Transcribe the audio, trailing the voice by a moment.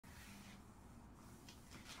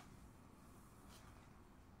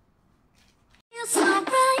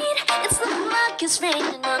like it's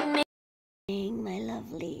raining on me. My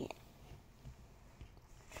lovely.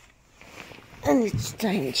 And it's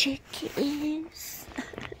time check is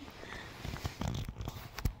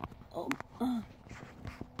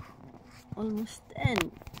almost 10.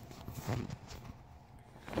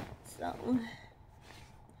 So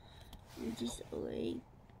I'm just awake.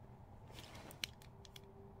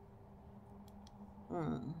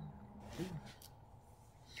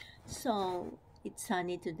 So it's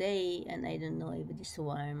sunny today, and I don't know if it is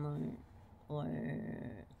warm or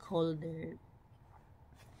colder.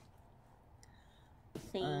 I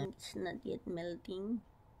think it's not yet melting.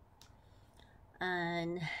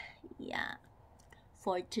 And yeah,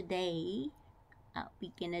 for today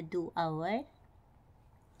we're gonna do our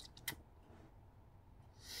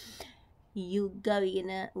yoga. We're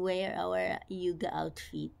gonna wear our yoga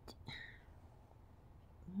outfit.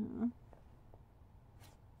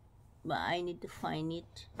 But I need to find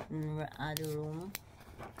it in the other room.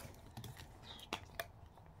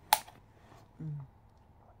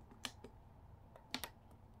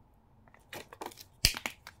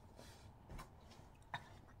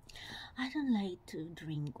 I don't like to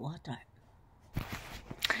drink water.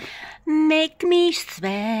 Make me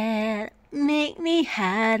sweat, make me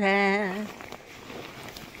harder,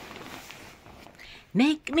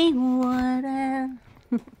 make me water.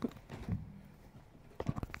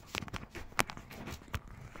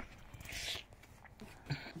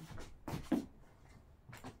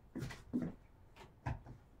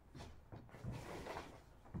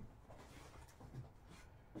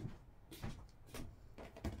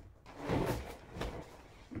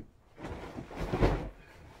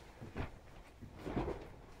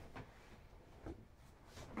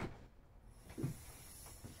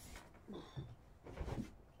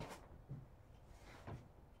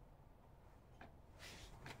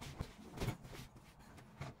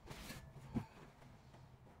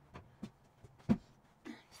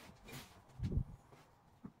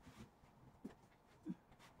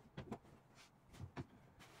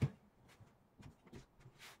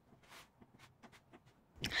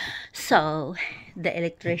 So the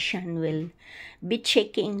electrician will be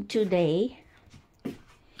checking today.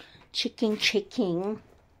 Checking.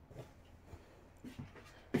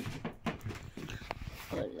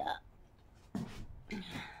 Wala.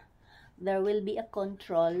 There will be a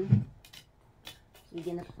control. We're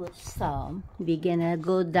gonna put some. We're gonna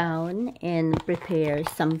go down and prepare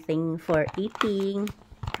something for eating.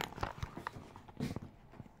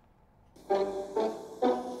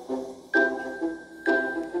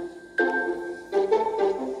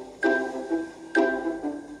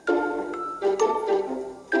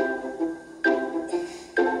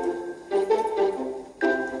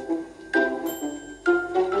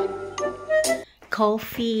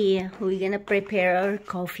 Coffee. We're gonna prepare our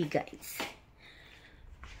coffee, guys.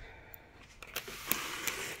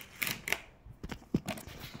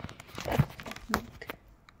 Look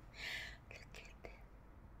at that.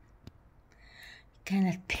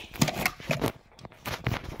 Cannot be.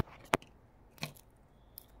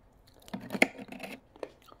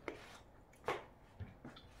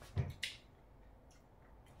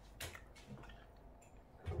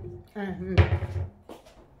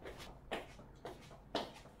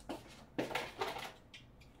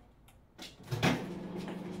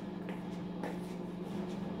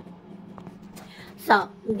 So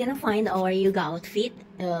we're gonna find our yoga outfit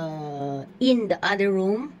in the other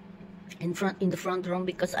room, in the front room,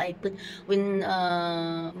 because I put when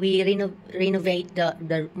we renovate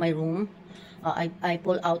my room. I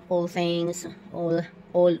pull out all things, all,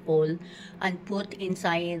 and put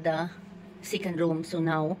inside the second room. So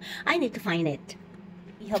now I need to find it.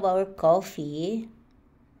 We have our coffee,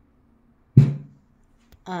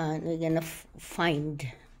 and we're gonna find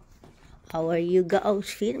our yoga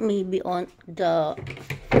outfit maybe on the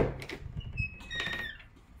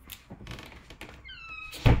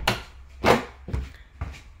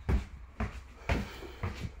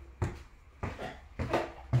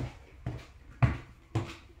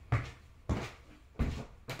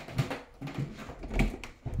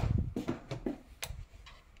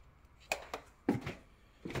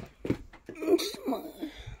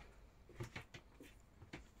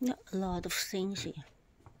not a lot of things here.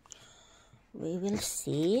 We will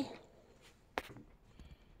see.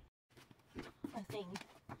 I think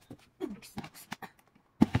big socks.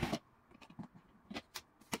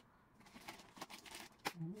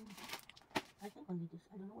 I think only this.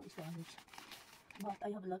 I don't know what is the others, but I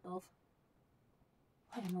have a lot of.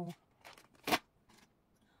 I don't know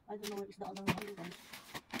what is the other one, guys.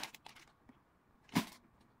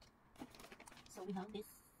 So we have this.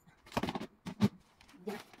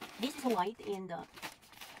 This is white and the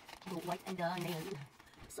nail.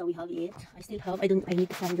 So we have it. I still have. I need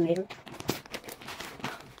to find where.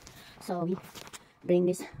 So we bring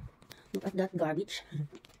this. Look at that garbage.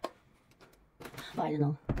 Oh, I don't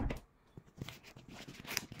know.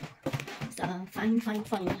 So fine.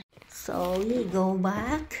 So we go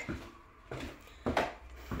back.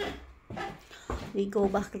 We go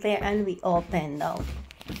back there and we open the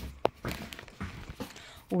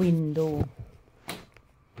window.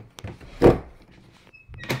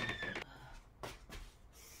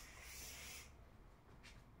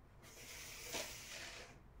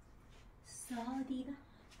 So, diba?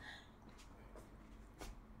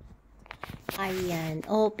 Ayan,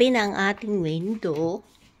 open ang ating window.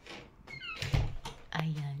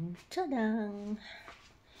 Ayan, tadang!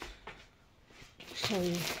 So,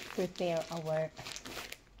 we prepare our,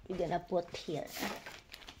 we're gonna put here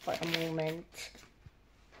for a moment.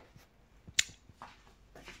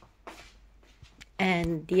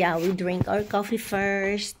 And yeah, we drink our coffee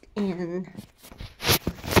first, and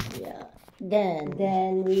yeah,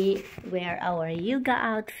 then we wear our yoga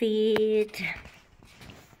outfit.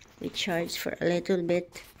 We charge for a little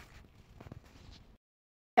bit.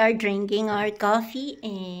 We are drinking our coffee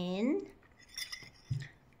and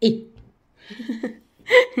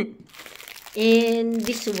in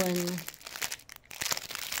this one.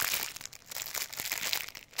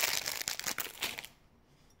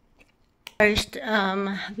 First,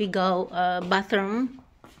 we go bathroom.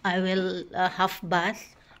 I will half bath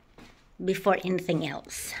before anything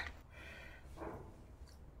else.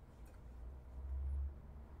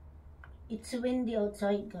 It's windy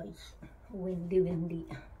outside, guys. Windy.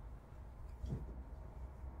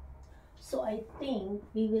 So I think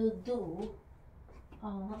we will do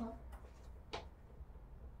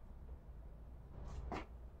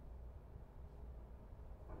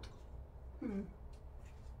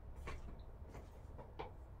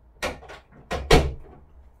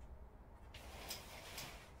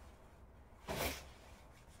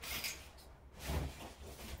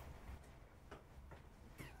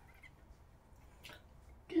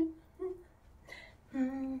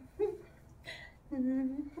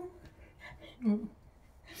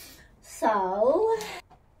so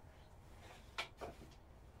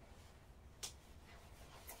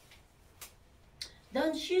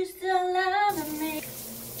don't you still love me?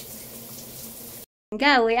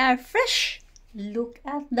 God, we are fresh. Look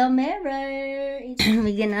at the mirror.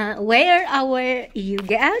 We're gonna wear our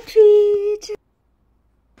yoga outfit.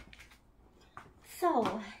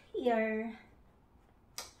 So here,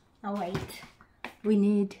 oh wait, we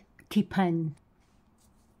need tipan.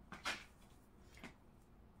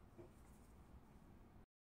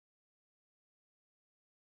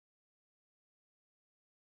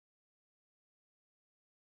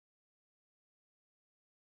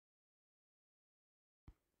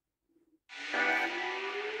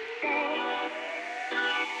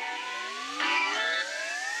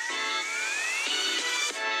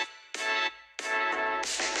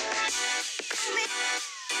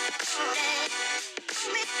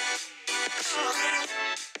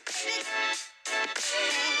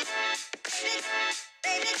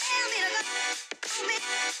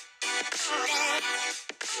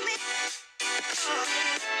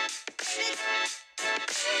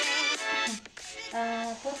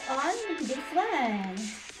 Put on this one.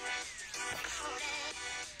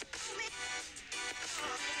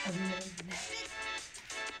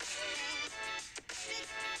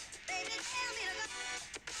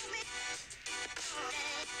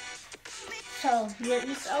 So here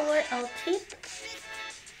is our outfit.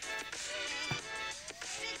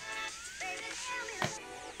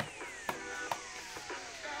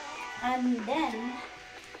 And then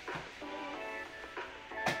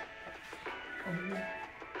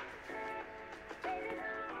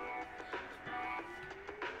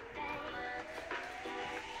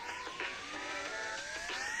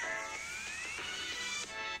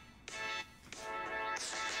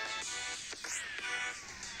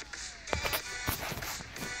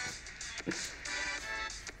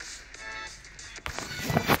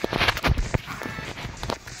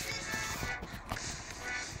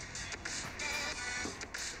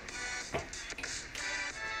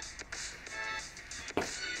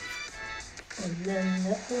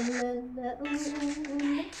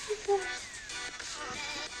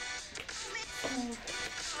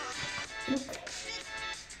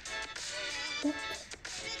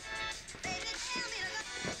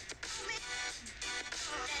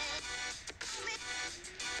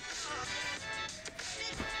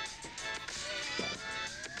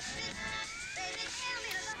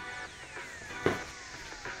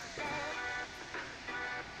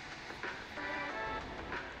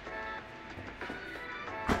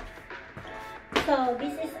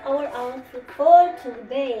for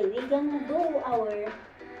today, we're gonna do our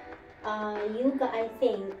yoga, I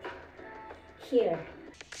think, here.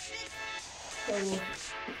 So,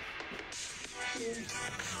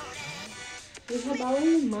 we have our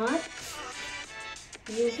mat,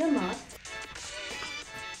 yoga mat.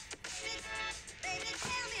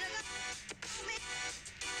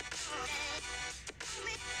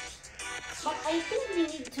 But I think we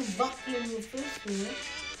need to vacuum first, no?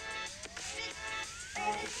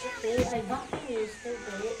 Okay, I vacuum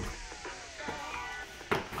yesterday.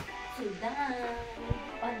 So done.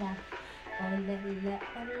 Hola. Hola, hola,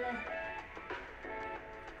 hola.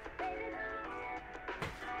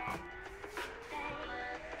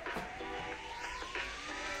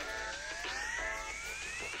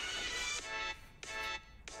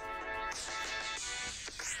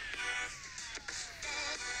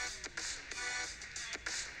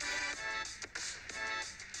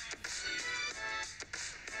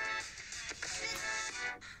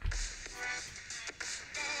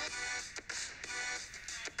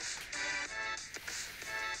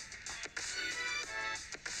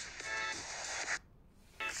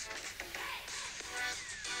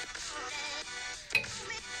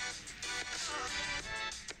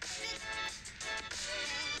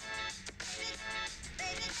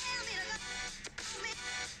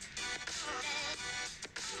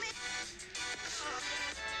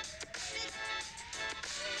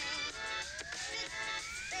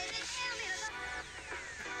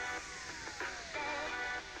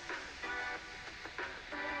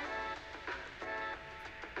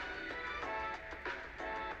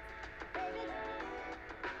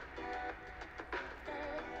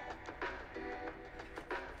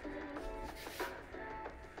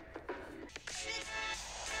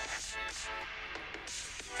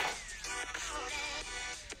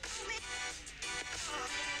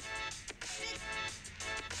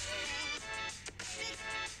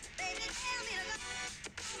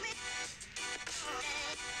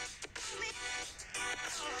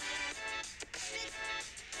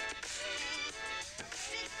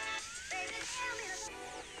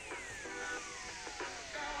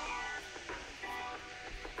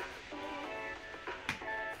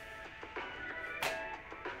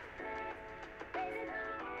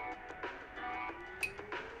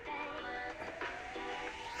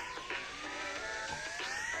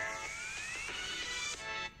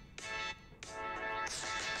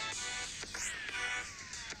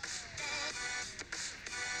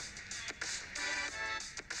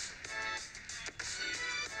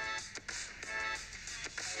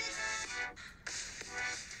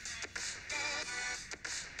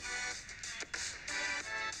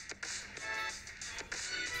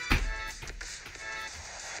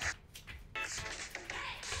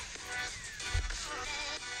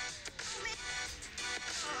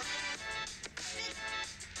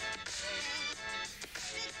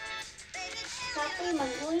 Kapoy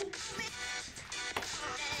mag-uy.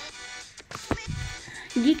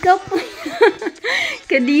 Gikapoy.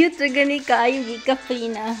 Kadiyot sa gani kaayo gikapoy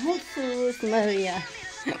na. Jesus Maria.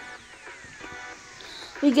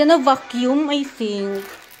 We're gonna vacuum, I think.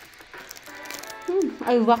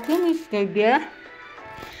 I vacuum is good, yeah?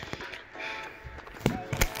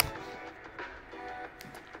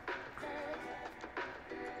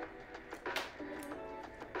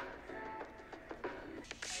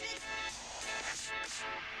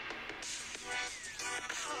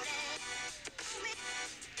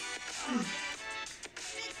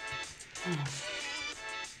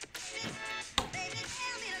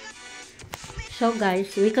 So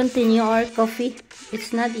guys, we continue our coffee. It's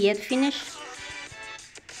not yet finished.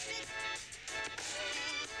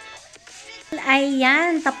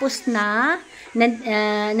 Ayan, tapos na.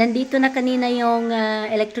 Nandito na kanina yung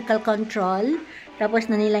electrical control. Tapos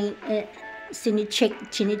na nilang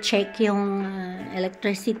chine-check yung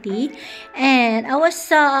electricity. And I was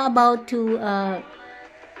about to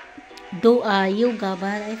do yoga,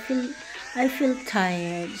 but I feel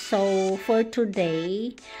tired. So for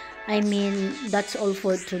today, I mean, that's all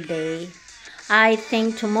for today. I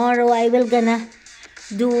think tomorrow I will gonna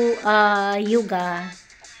do yoga.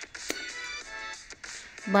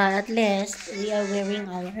 But at least we are wearing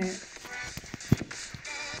our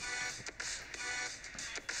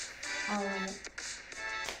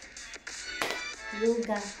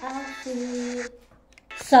yoga outfit.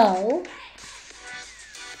 So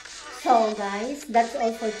guys, that's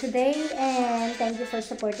all for today, and thank you for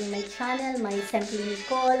supporting my channel, my Simply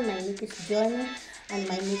Nichole, my Nikky's Journey, and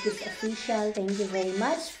my Nikky's Official. Thank you very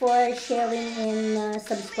much for sharing and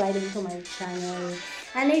subscribing to my channel.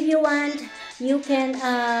 And if you want, you can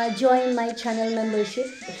join my channel membership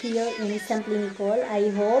here in Simply Nichole, I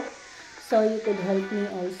hope. so you could help me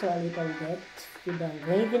also a little bit with the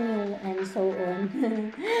revenue and so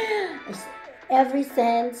on. Every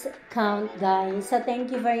cent count, guys. So thank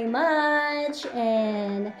you very much,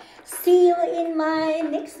 and see you in my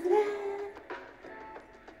next vlog.